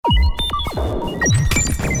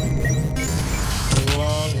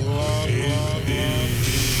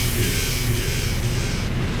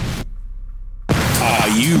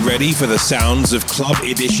you ready for the sounds of Club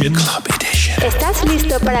Edition? Club Edition. ¿Estás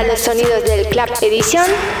listo para los sonidos del Club Edition?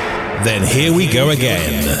 Then here we go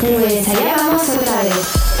again. Pues allá vamos otra vez.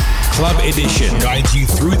 Club Edition guides you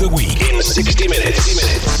through the week in 60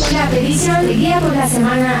 minutes. Club Edition guía por la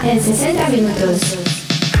semana en 60 minutos.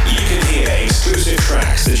 You can hear exclusive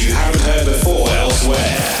tracks that you haven't heard before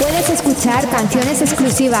elsewhere. Puedes escuchar canciones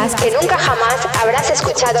exclusivas que nunca jamás habrás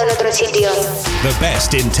escuchado en otro sitio. The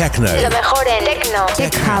best in techno. Lo mejor en techno,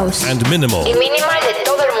 tech house and minimal. Y minimal de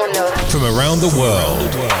todo el mundo. From around the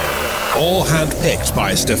world. All handpicked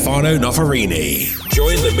by Stefano Noferini.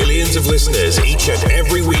 Join the millions of listeners each and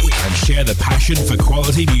every week and share the passion for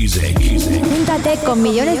quality music. Júntate con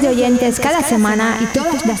millones de oyentes cada semana y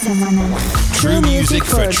todas las semanas. True music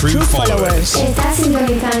for true followers. Estás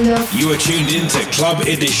sintonizando. You are tuned in to Club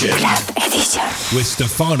Edition. Club Edition. With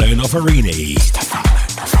Stefano Noferini.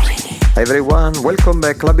 Hi everyone, welcome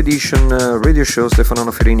back Club Edition radio show. Stefano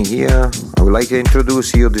Noferini here. I would like to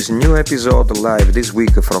introduce you this new episode live this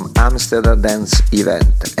week from Amsterdam Dance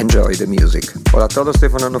Event. Enjoy the music. Hola a todos,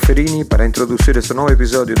 Stefano Noferini para introducir este nuevo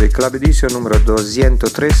episodio de Club Edition número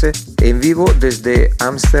 213 en vivo desde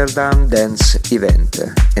Amsterdam Dance Event.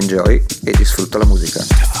 Enjoy e disfruta la música.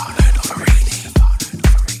 Stefano Noferini.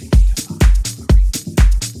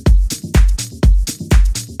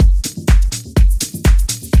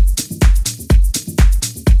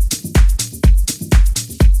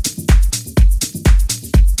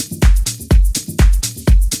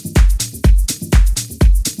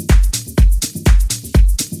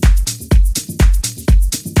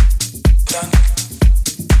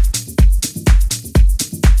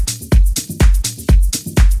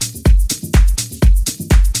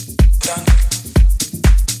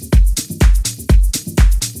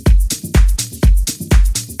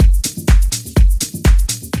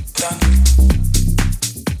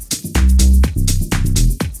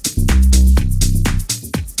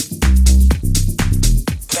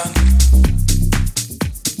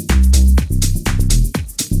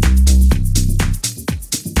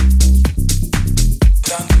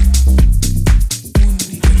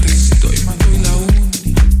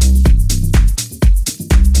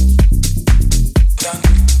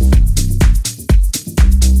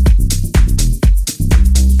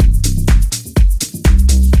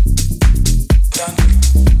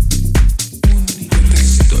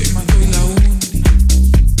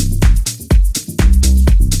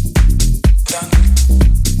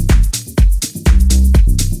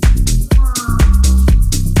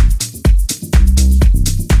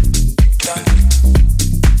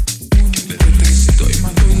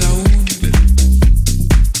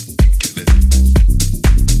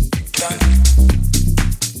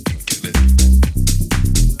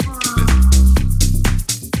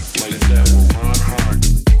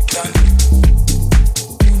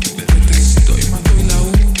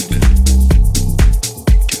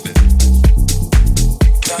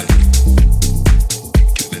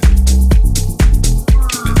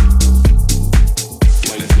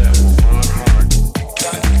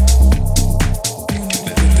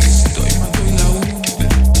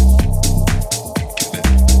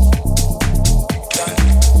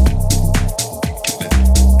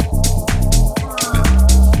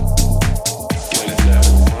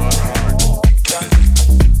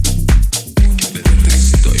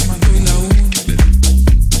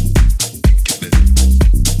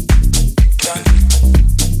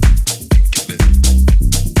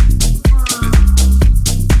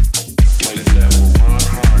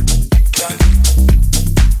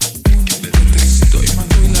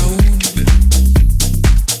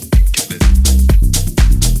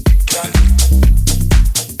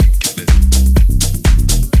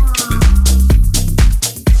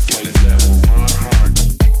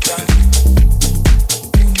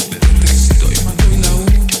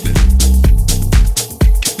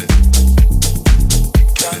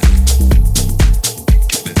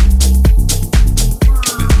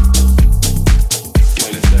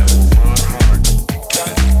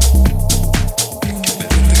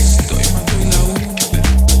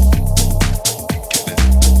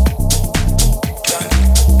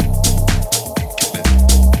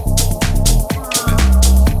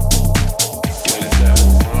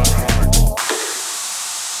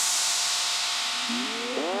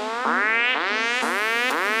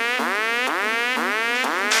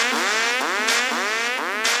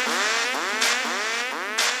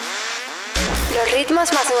 Los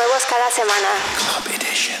ritmos más nuevos cada semana. Club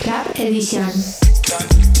Edition. Club Edition.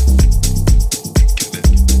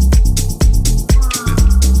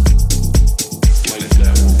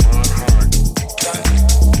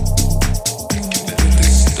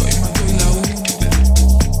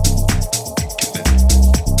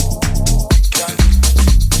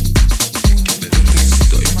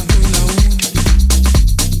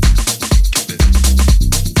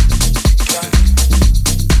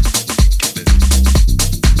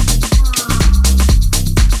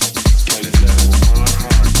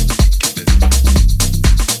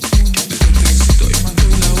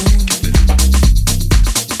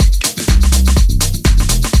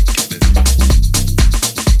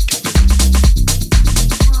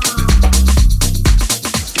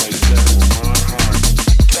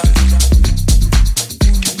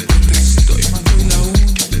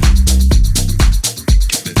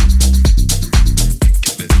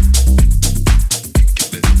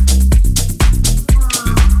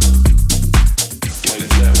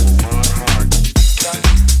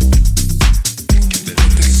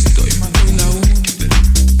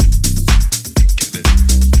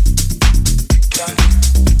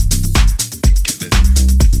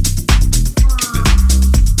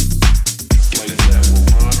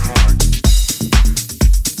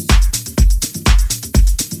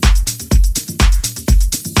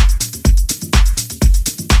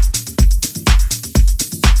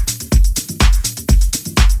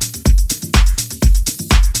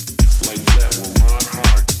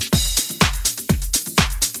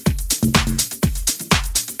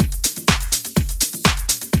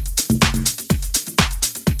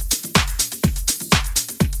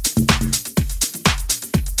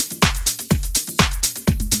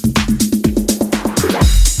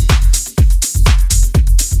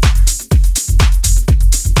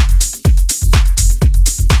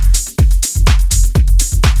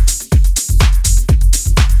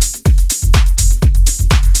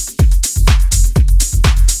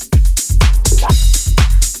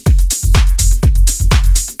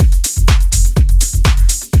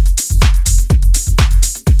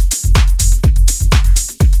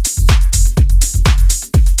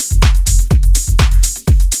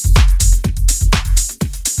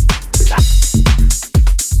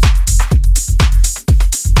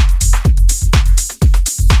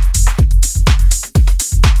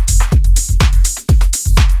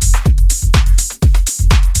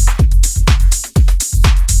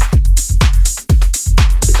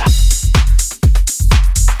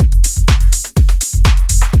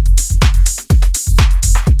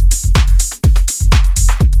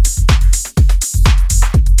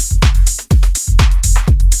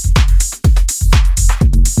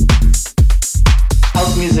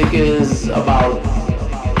 music is about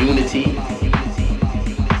unity.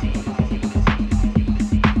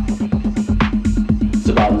 It's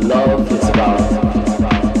about love. It's about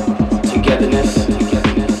togetherness.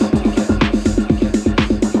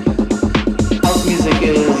 House music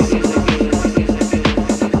is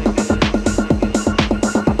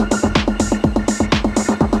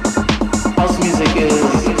house music is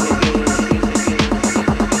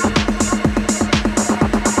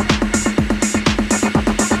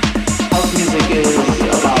house music is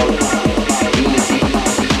about unity.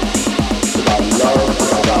 It's about love.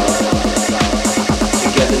 It's about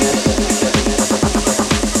togetherness.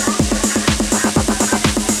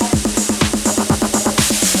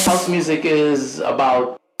 House music is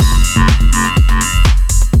about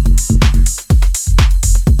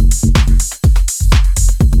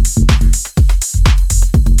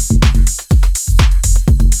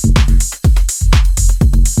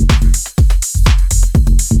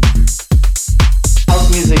house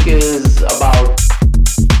music is about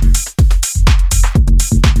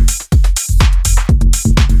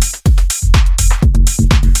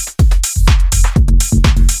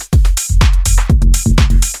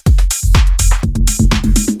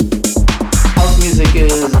house music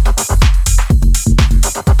is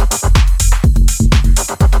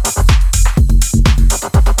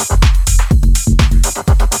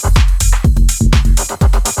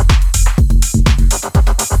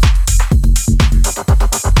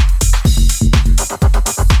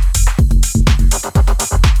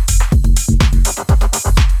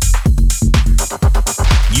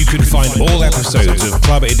You can find all episodes of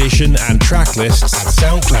Club Edition and track lists at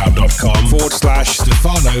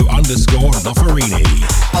soundcloud.com/Stefano_Noferini.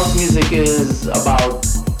 house music is about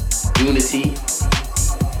unity.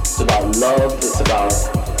 It's about love. It's about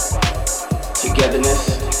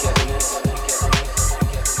togetherness.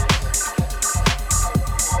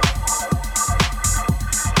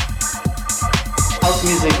 House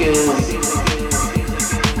music is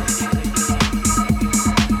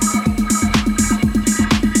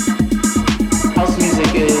house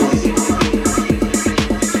music is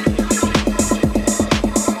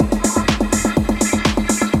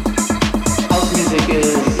house music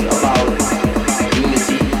is about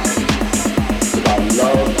unity. It's about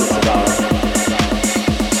love. It's about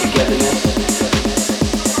togetherness.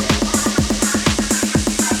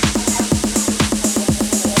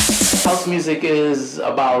 House music is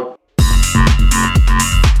about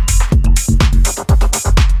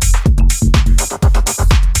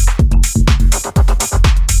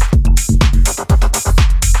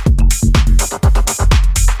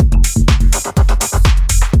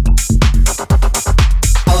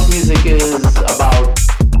house music is about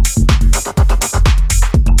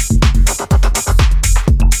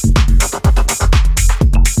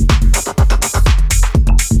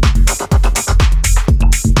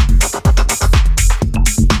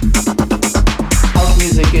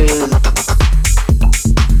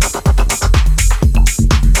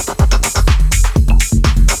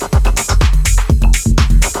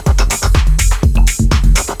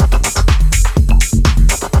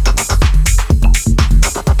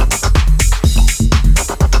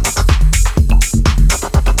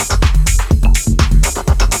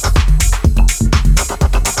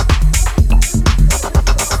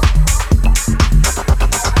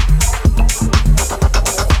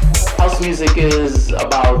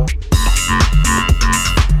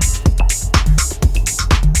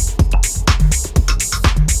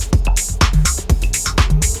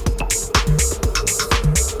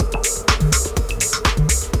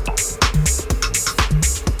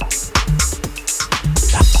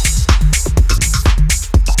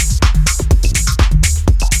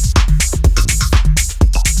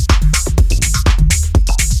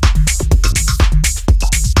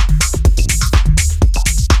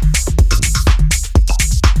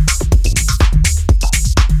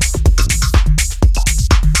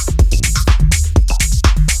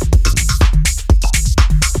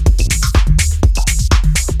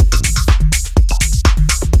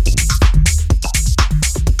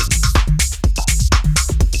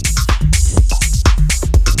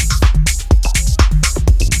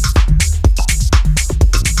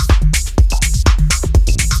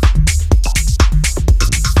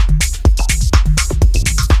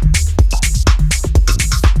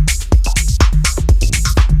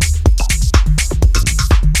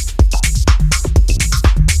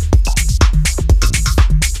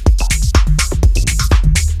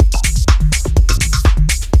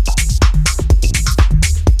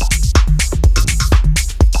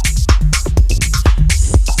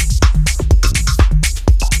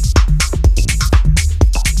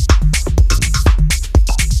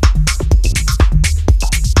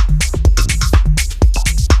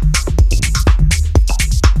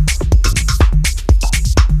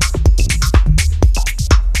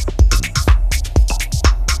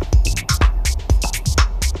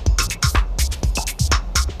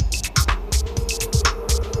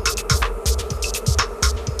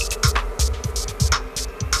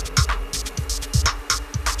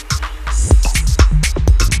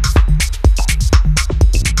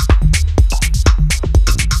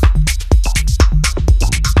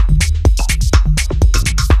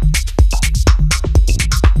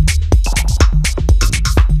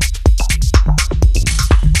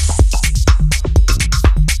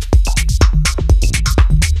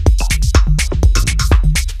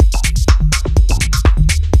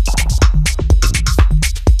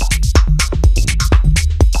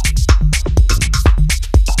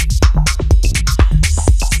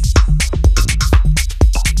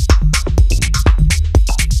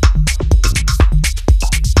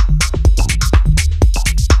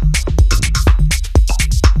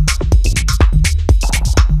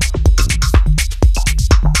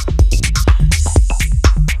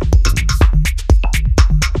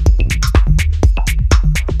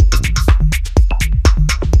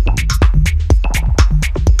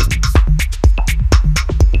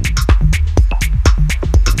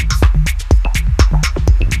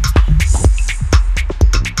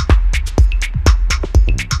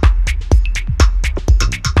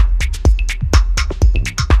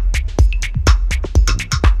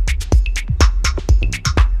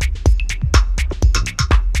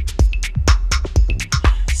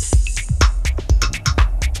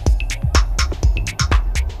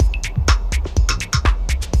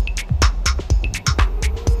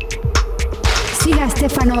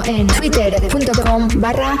Stefano en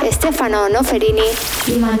twitter.com/Stefano Noferini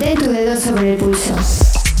y mantén tu dedo sobre el pulso.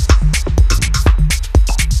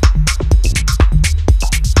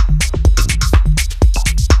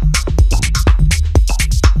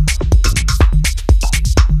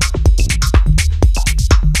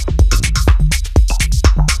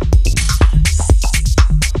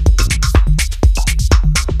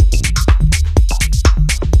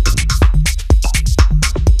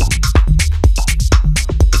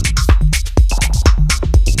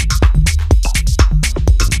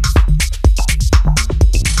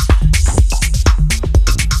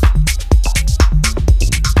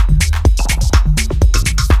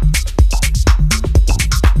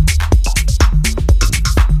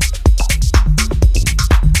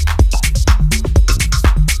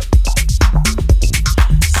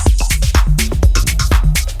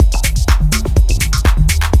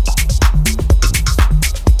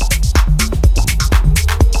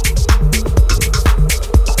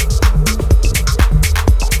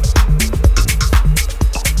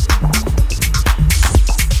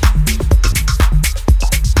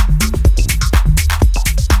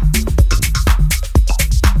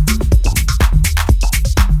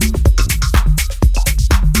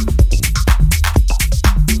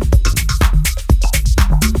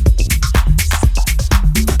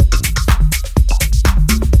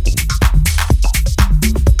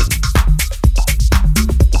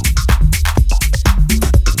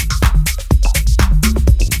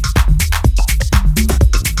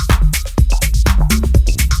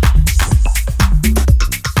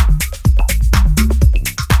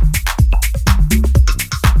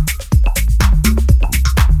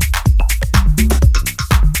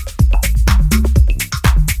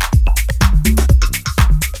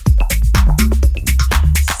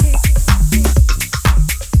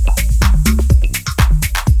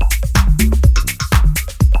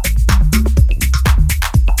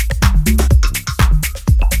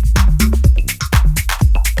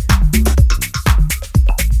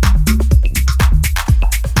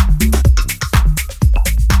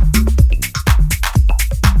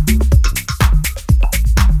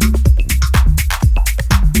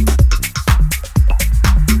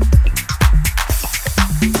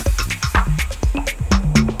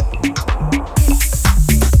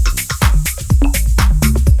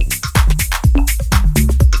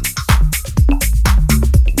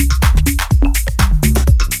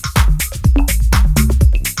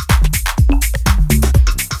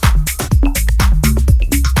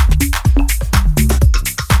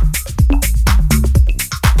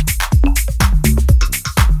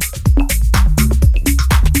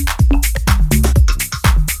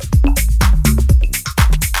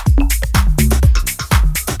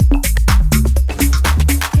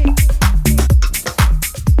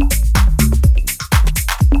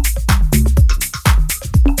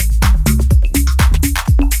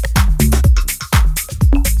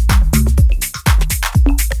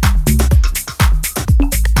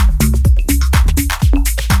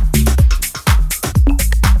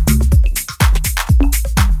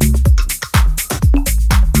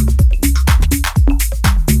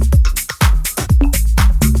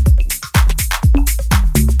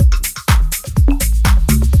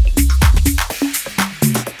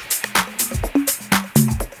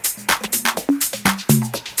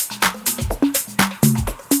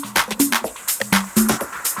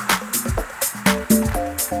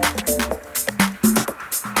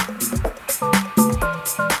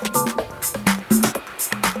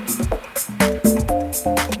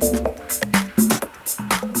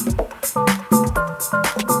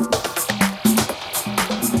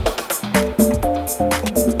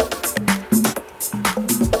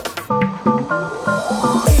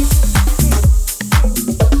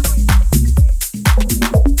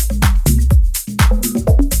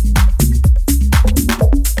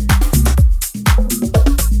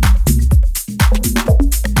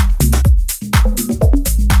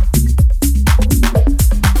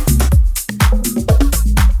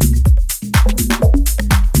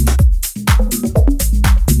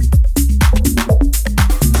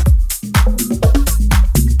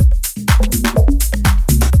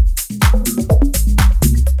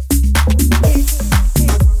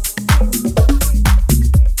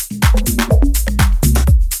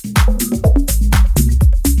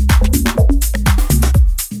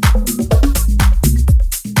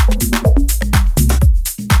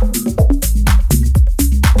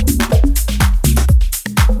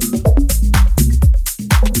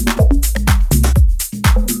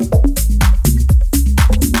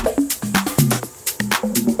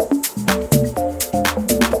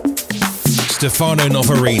 Stefano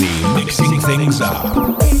Noferini, mixing things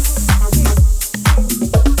up.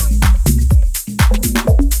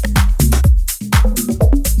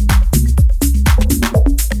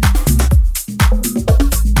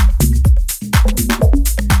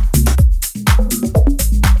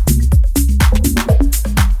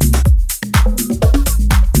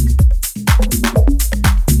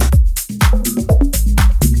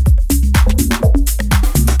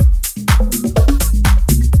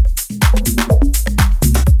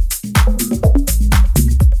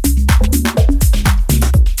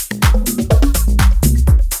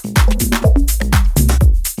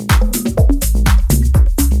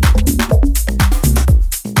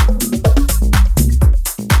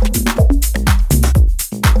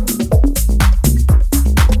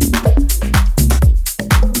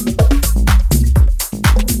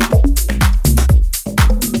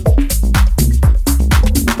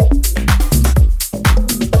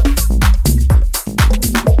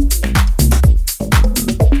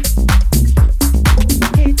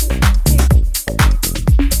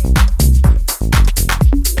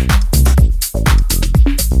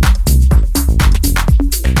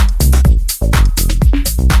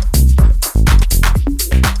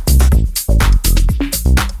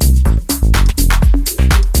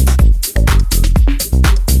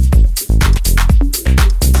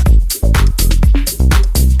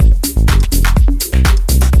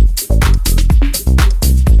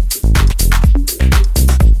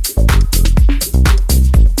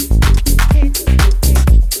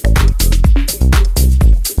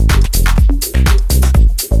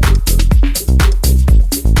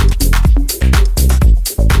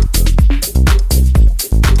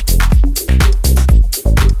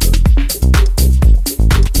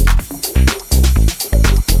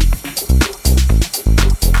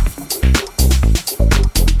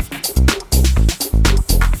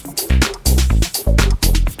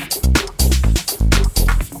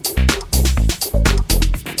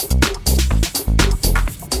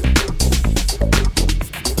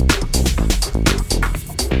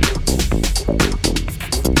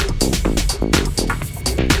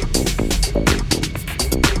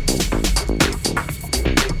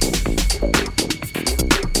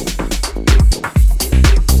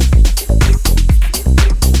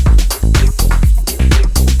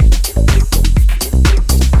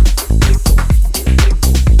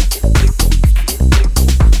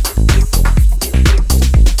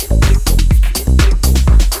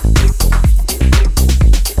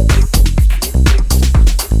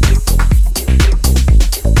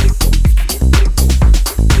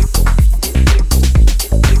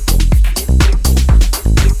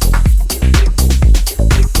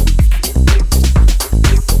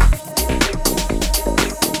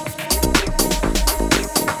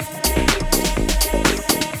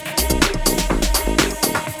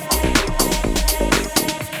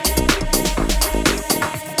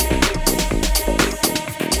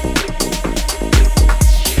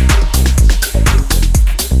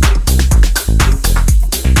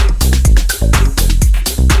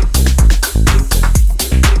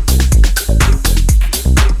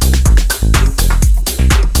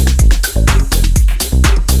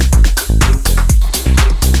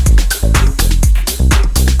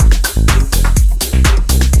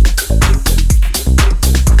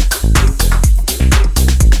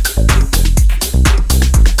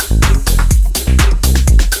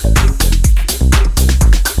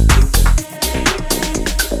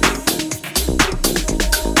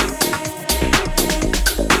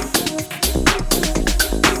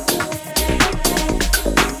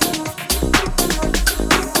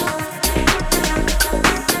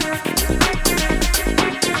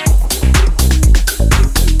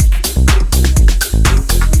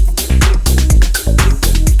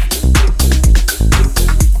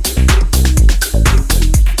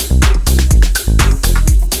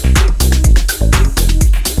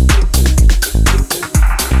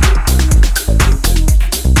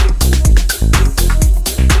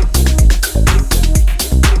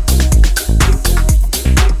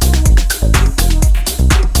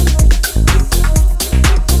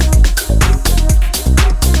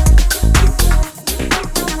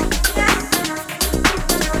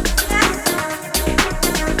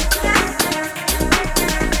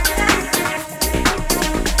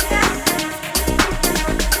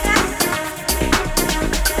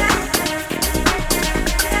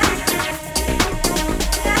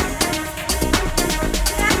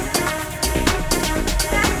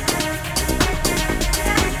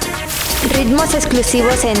 Ritmos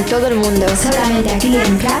exclusivos en todo el mundo. Solamente aquí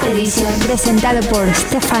en Club Edition. Presentado por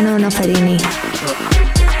Stefano Noferini.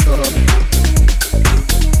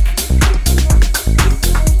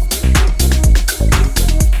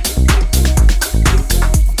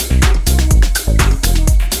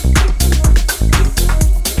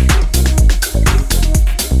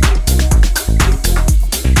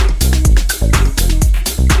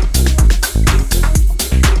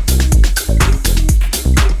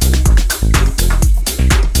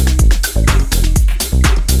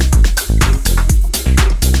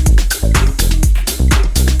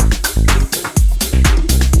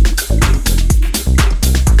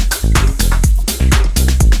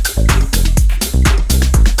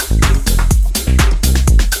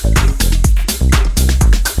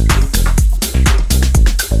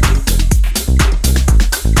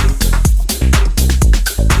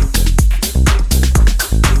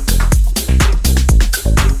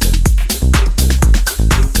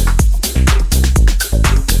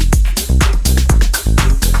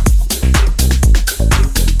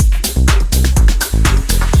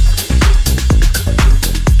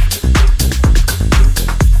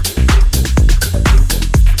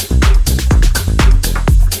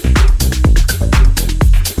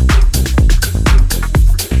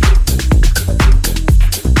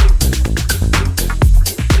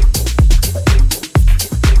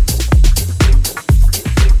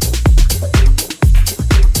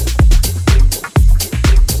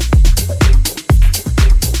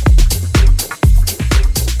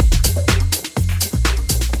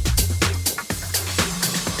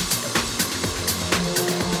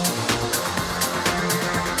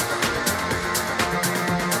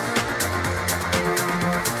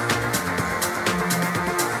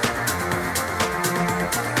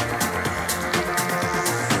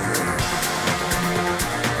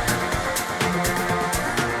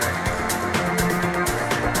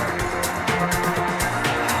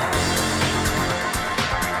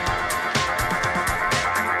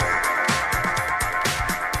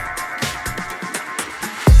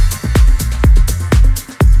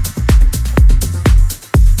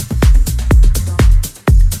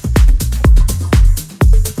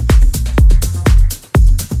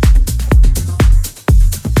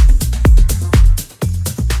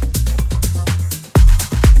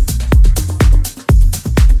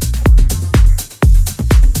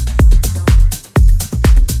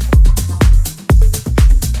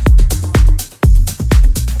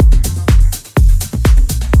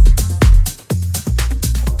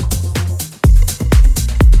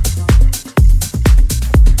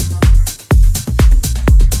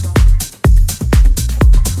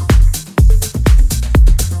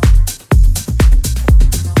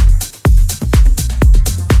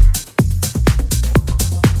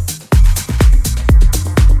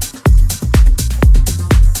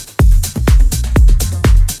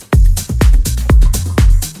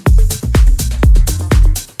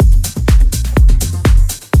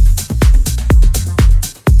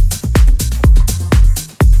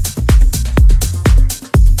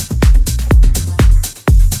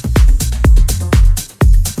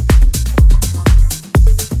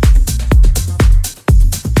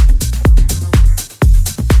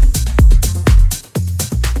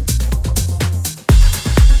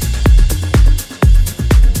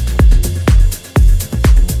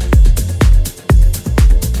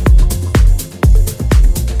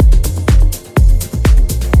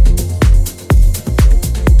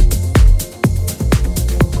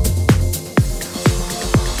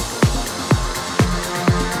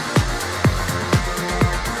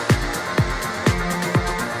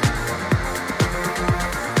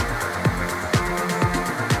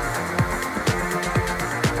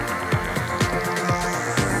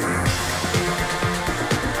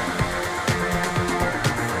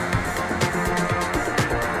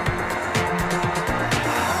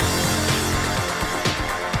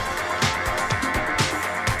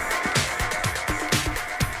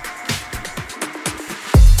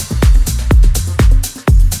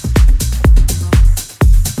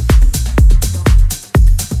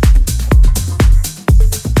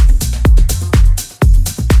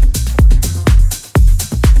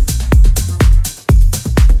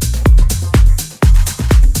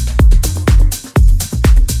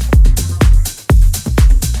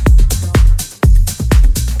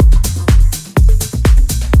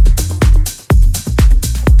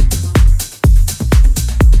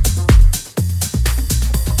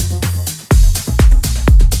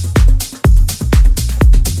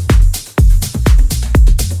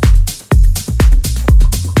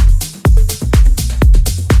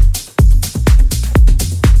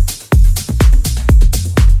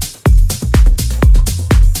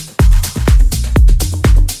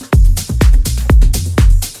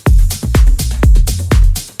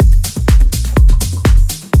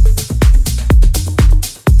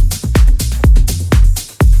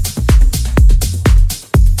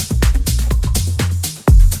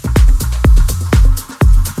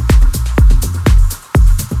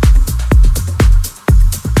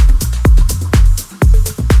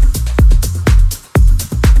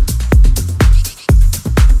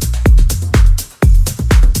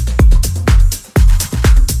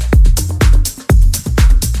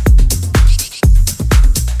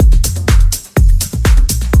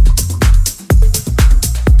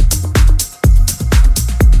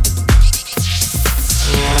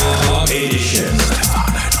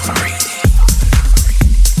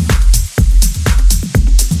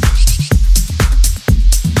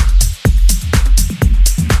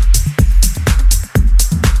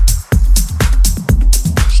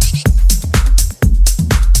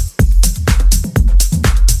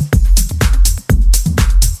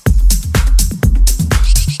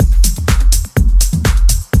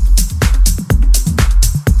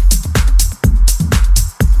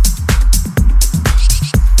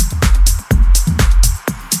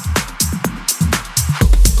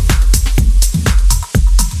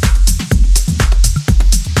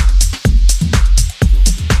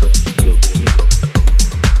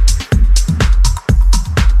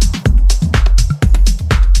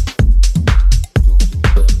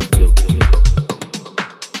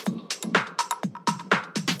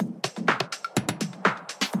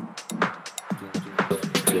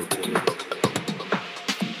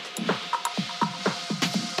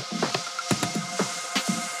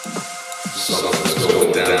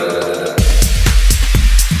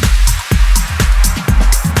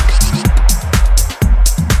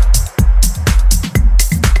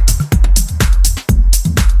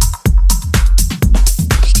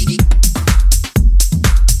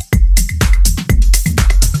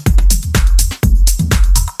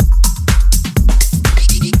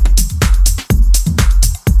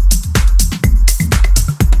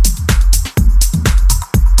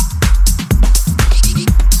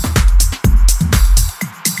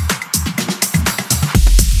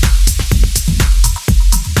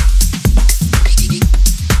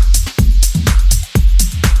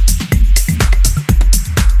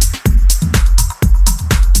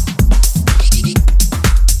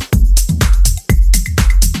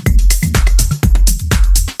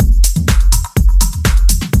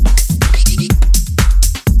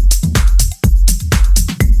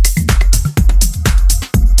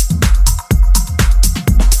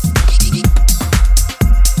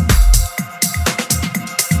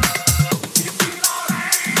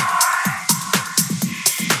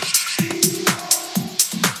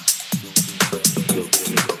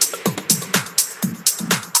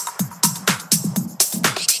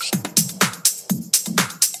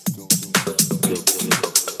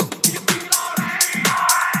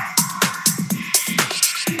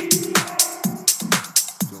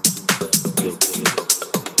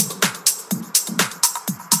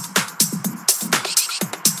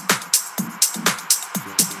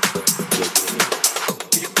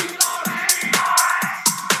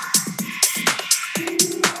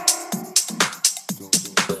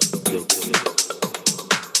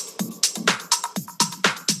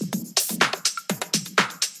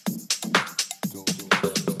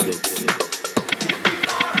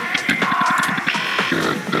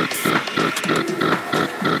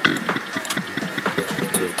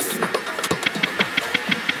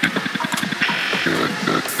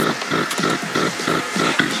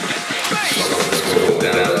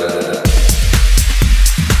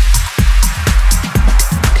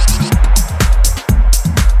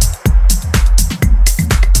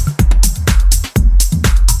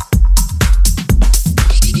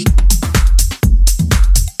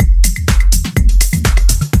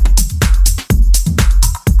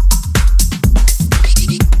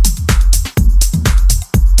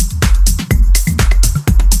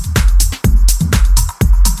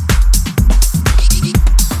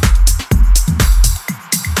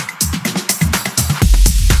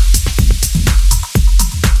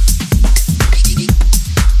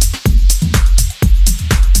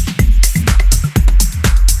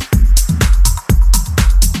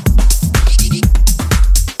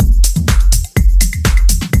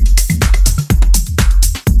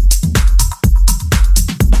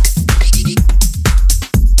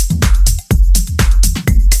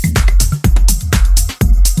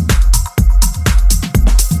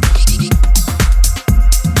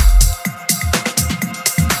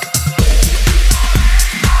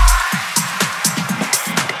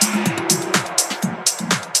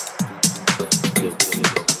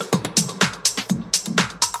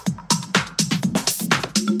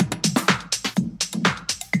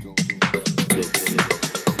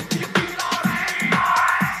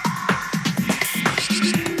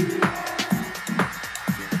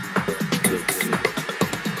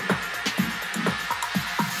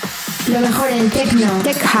 Lo mejor en techno,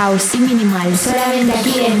 tech house y minimal, solamente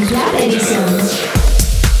aquí en Club Edition.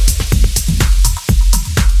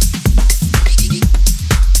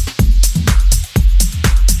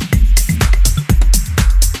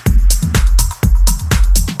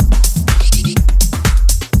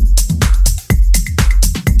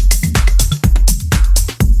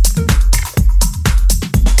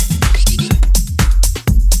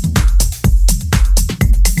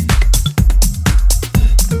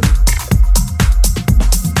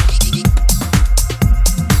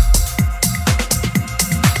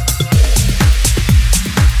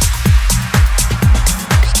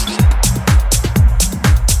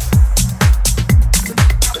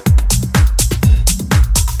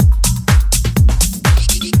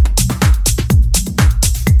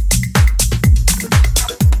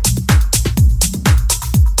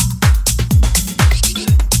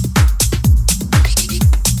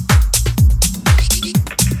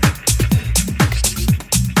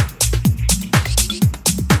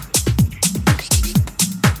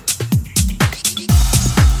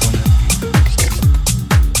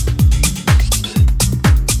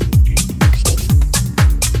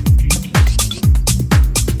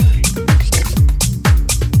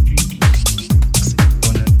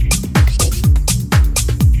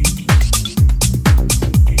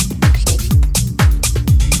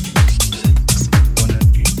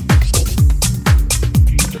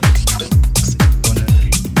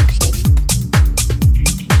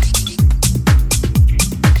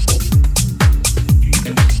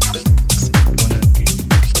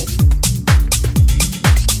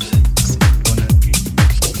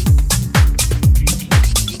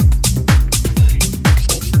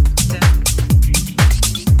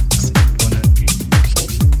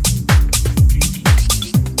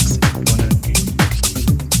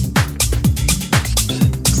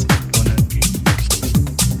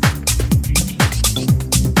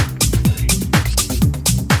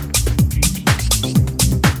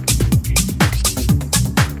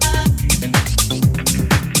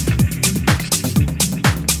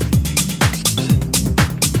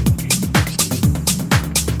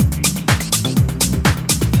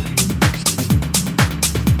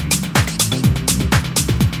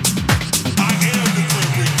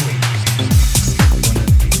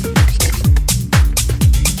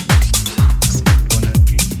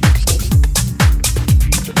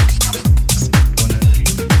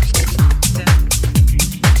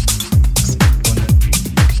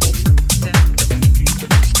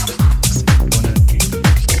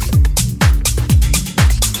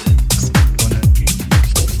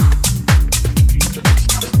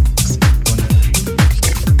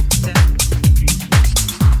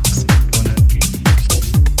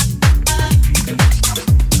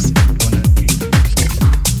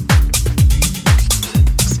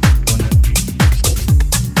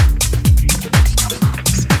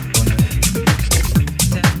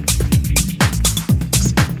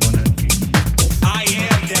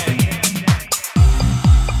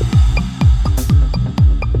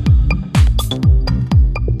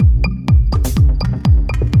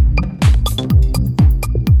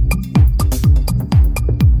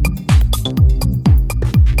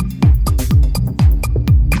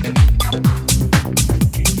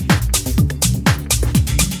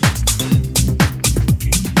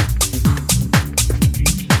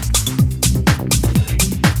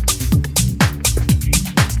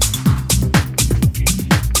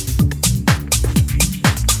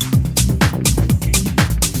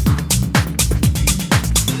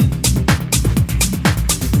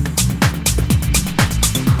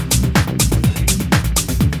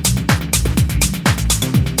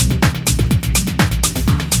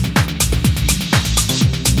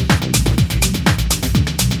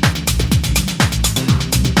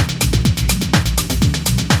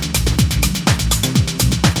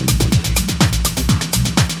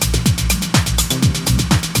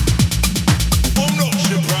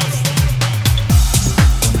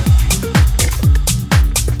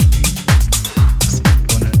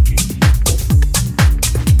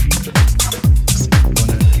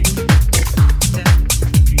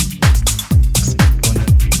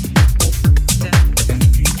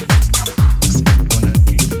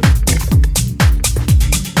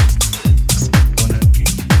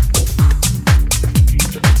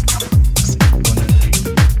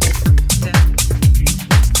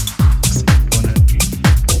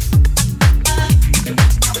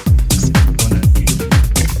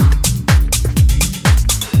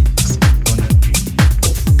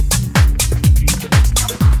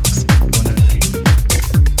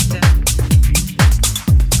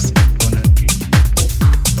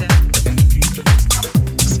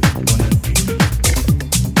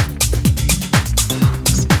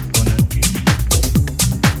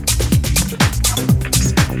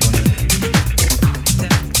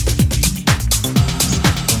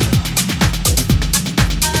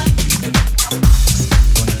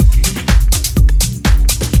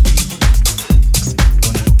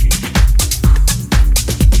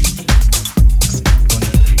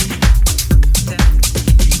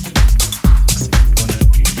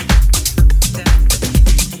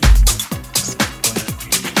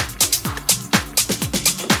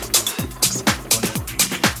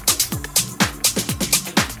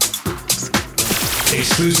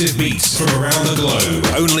 exclusive beats from around the globe.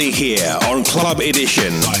 Only here on Club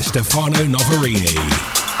Edition by Stefano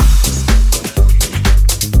Noferini.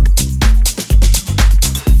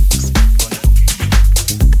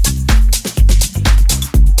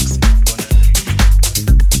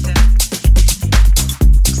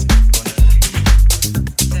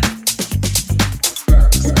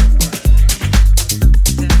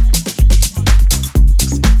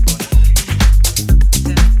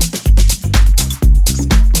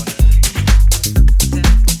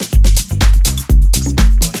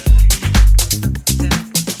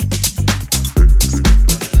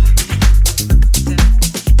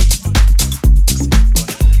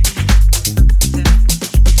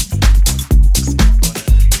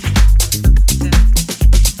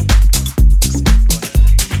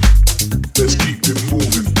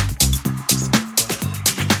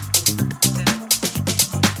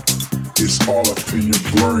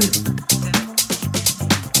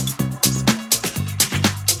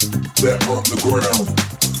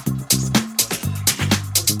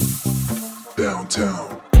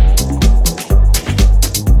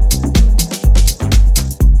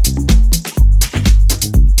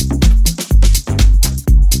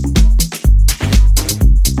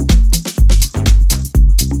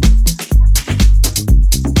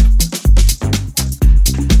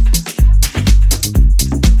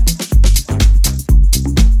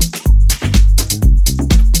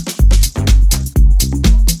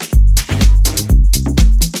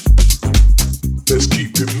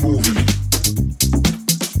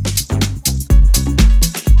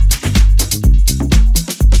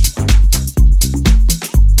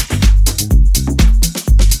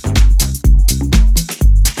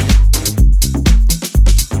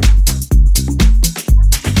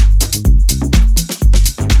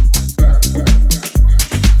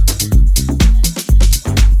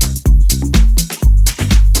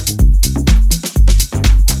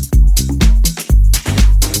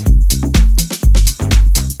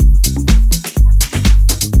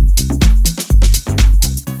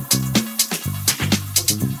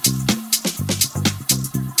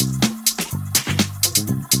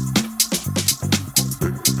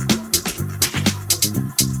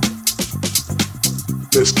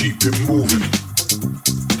 Let's keep it moving.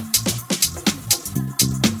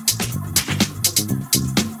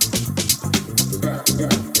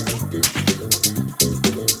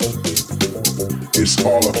 It's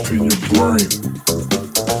all up in your brain.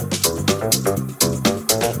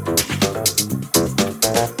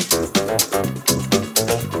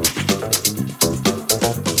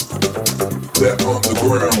 That on the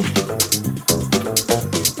ground.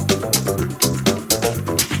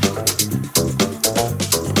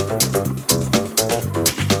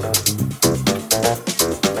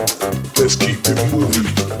 Let's keep it moving.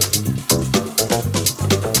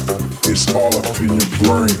 It's all up in your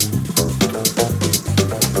brain.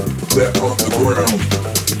 That on the ground.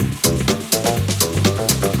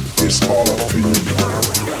 It's all up in your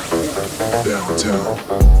downtown.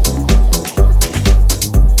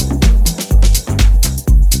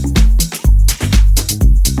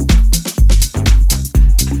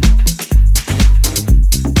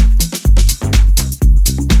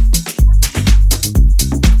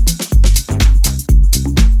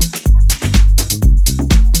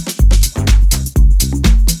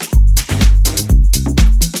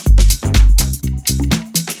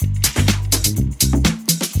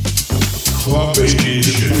 Club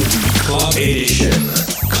Edition. Club Edition.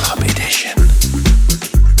 Club Edition.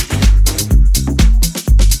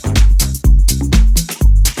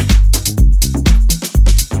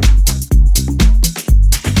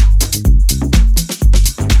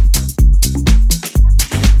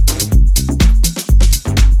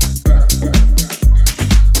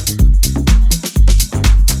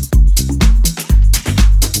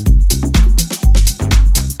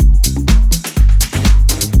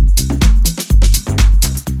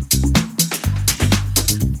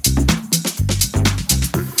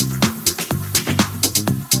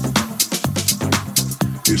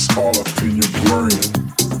 It's all up in your brain.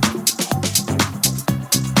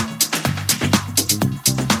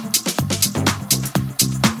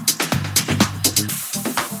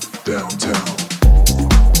 Downtown.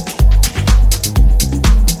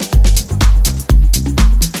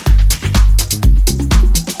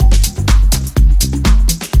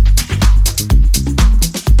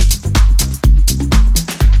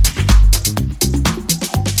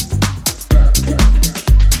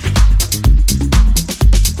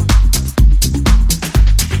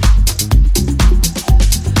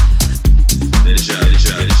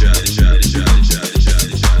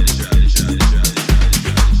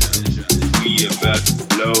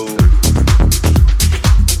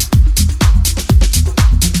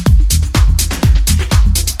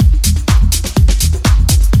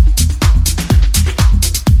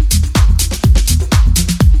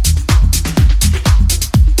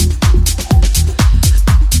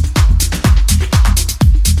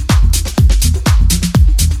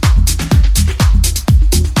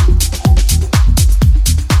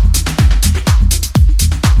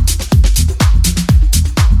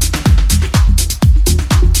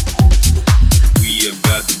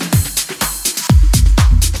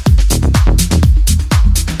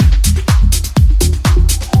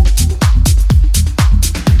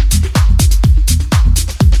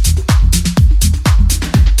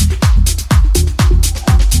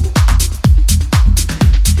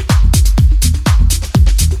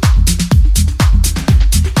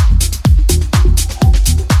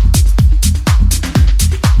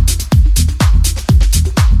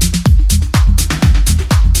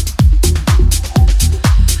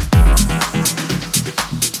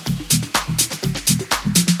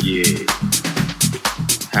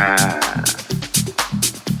 I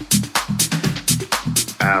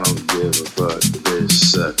don't give a fuck, bitch,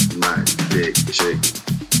 suck my dick, chick,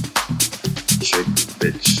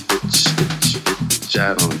 bitch,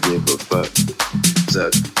 I don't give a fuck,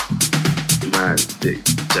 suck my dick,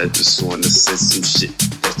 I just wanna say some shit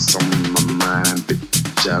that's on my mind,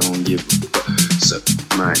 bitch, I don't give a fuck, suck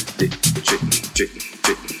my dick, chick.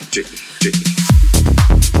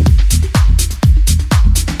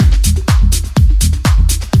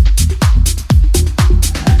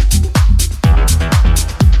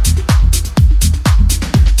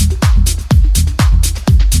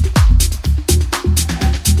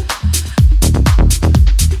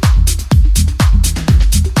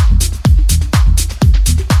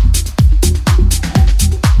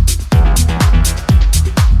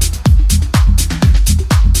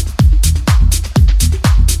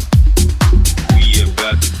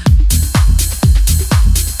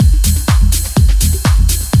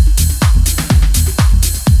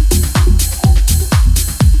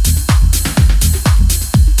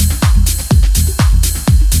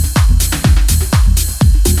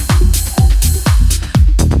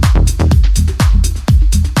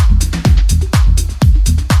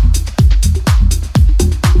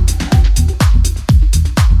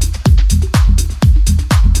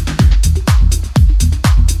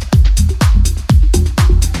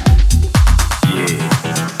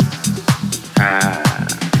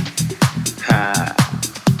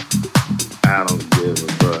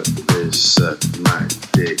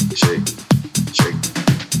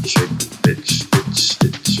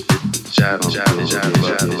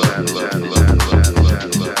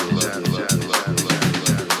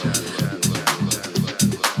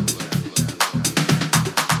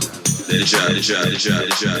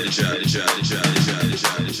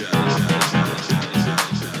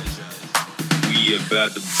 We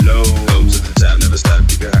about to blow to the top, never stop,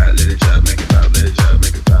 keep it hot, let it drop, make it pop, let it drop,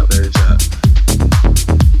 make it pop, let it drop.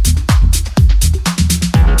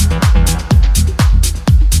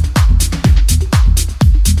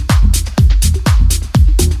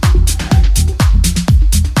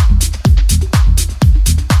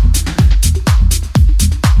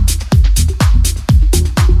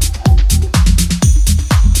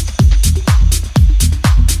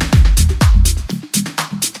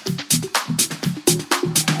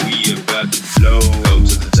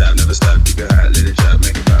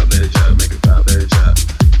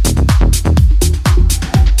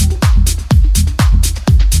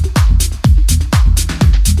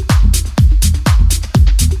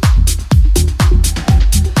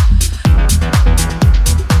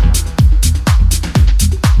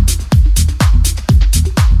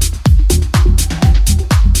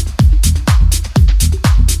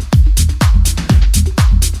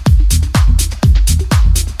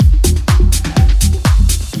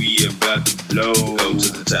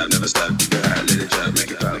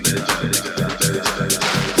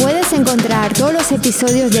 Puedes encontrar todos los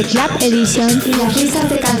episodios de Club Edition y las listas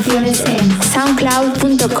de canciones en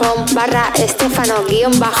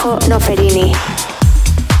soundcloud.com/Stefano_Noferini.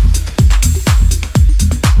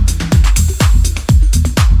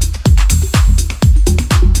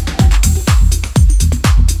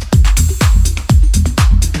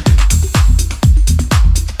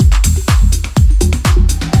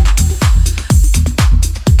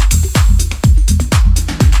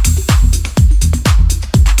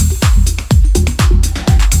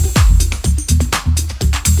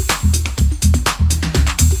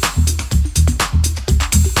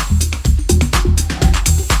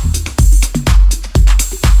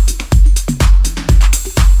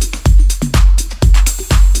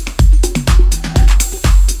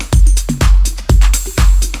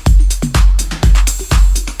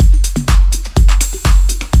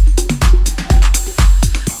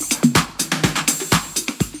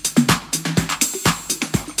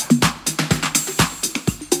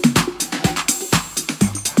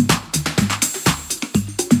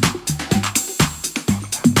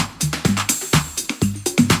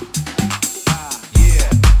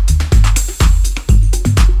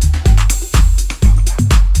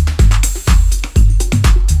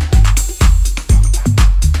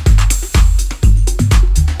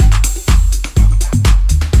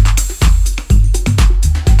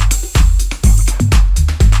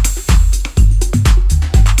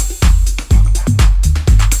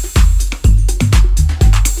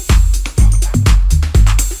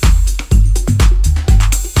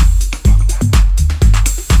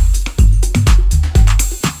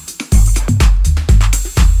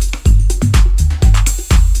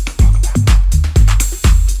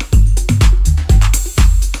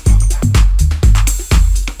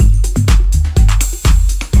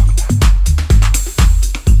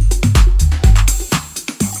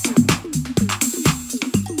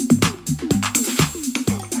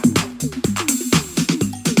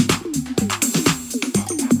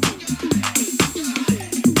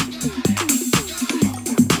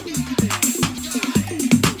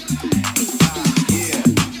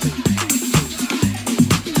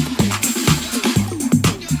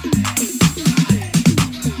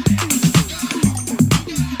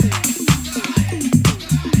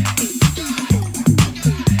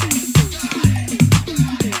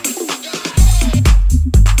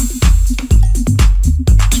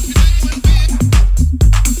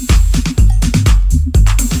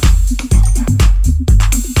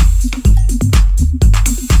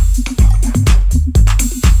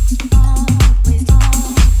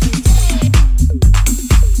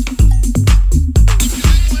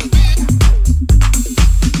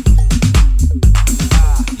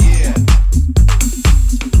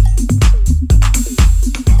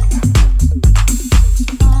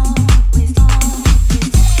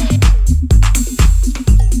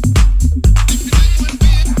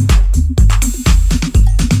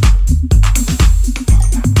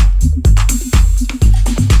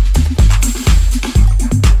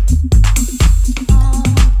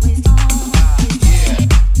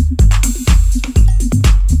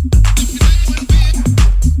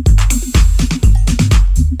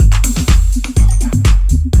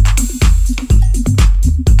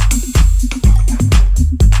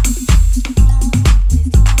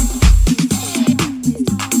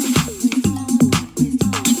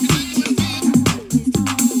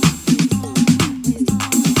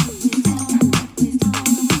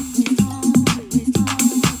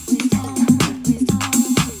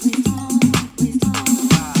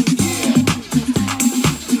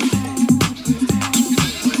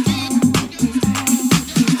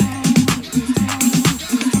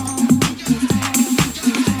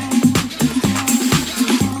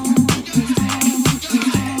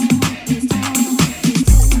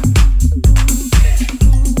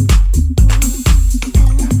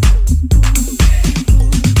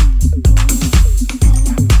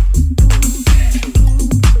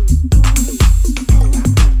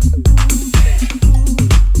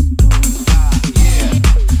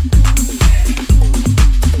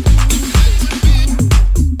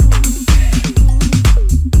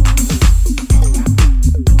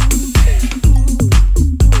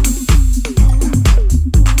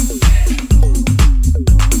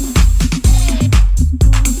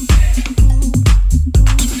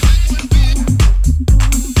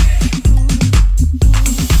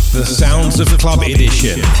 Club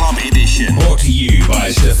Edition. Brought to you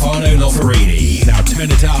by Stefano Noferini. Now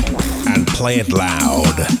turn it up and play it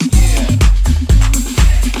loud.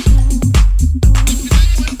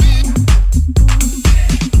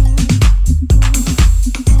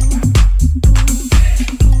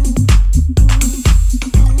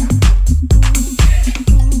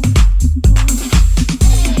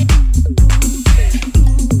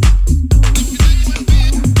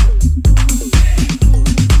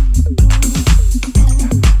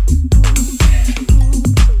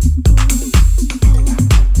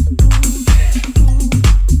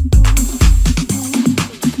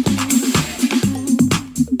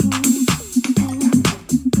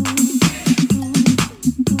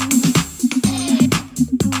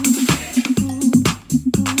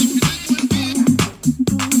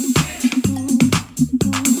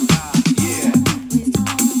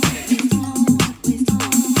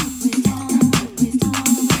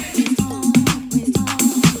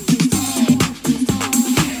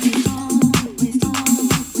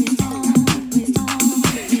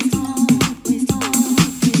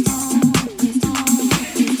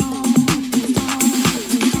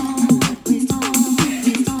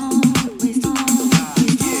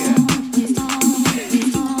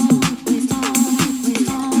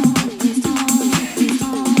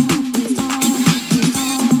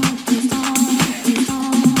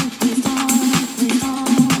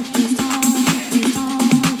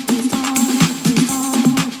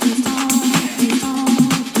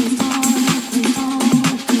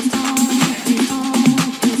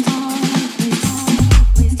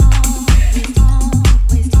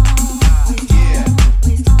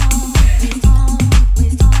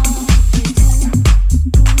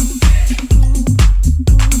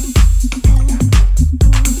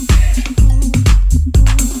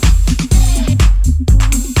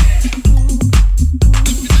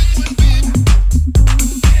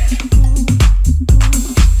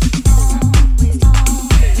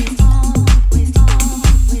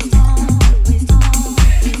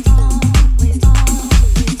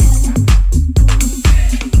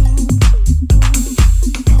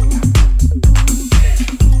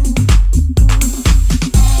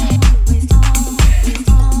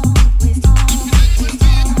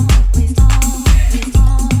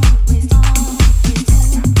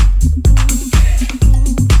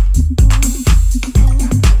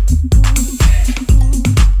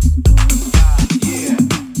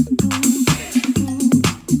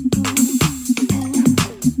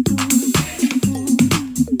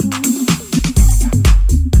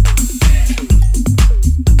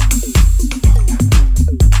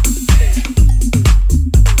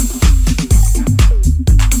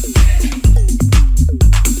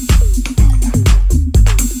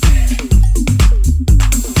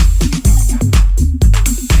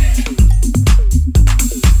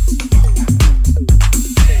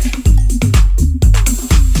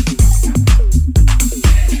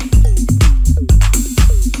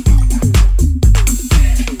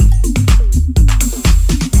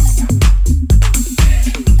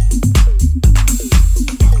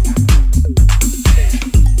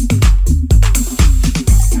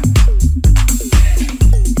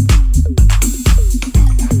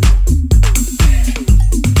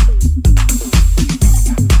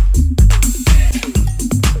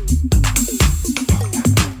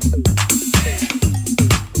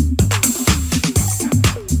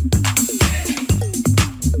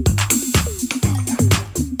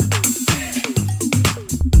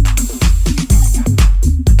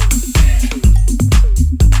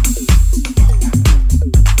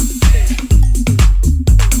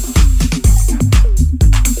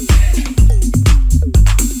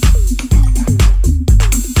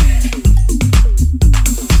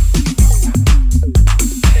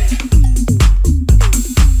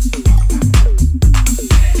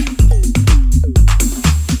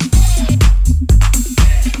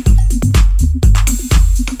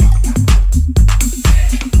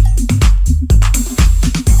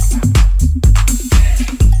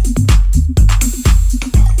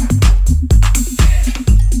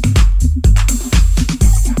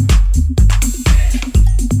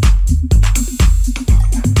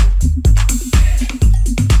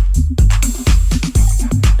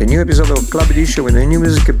 new episode of Club Edition with the new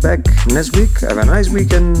music back next week. Have a nice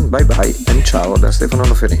weekend, bye bye and ciao da Stefano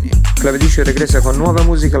Noferini. Club Edition regressa con nuova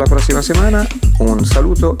musica la prossima settimana. Un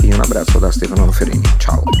saluto e un abbraccio da Stefano Noferini.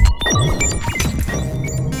 Ciao.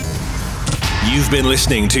 You've been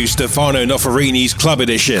listening to Stefano Noferini's Club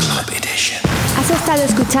Edition. Has estado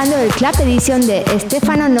escuchando el Club Edition de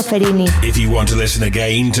Stefano Noferini. If you want to listen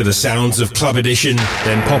again to the sounds of Club Edition,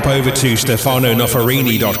 then pop over to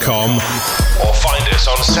stefanonoferini.com or find us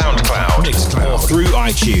on SoundCloud, Mixcloud, or through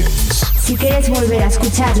iTunes. Si quieres volver a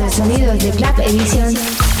escuchar los sonidos de Club Edition,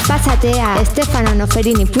 pásate a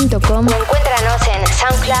stefanonoferini.com o encuéntranos en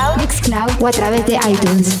SoundCloud, Mixcloud o a través de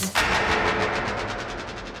iTunes.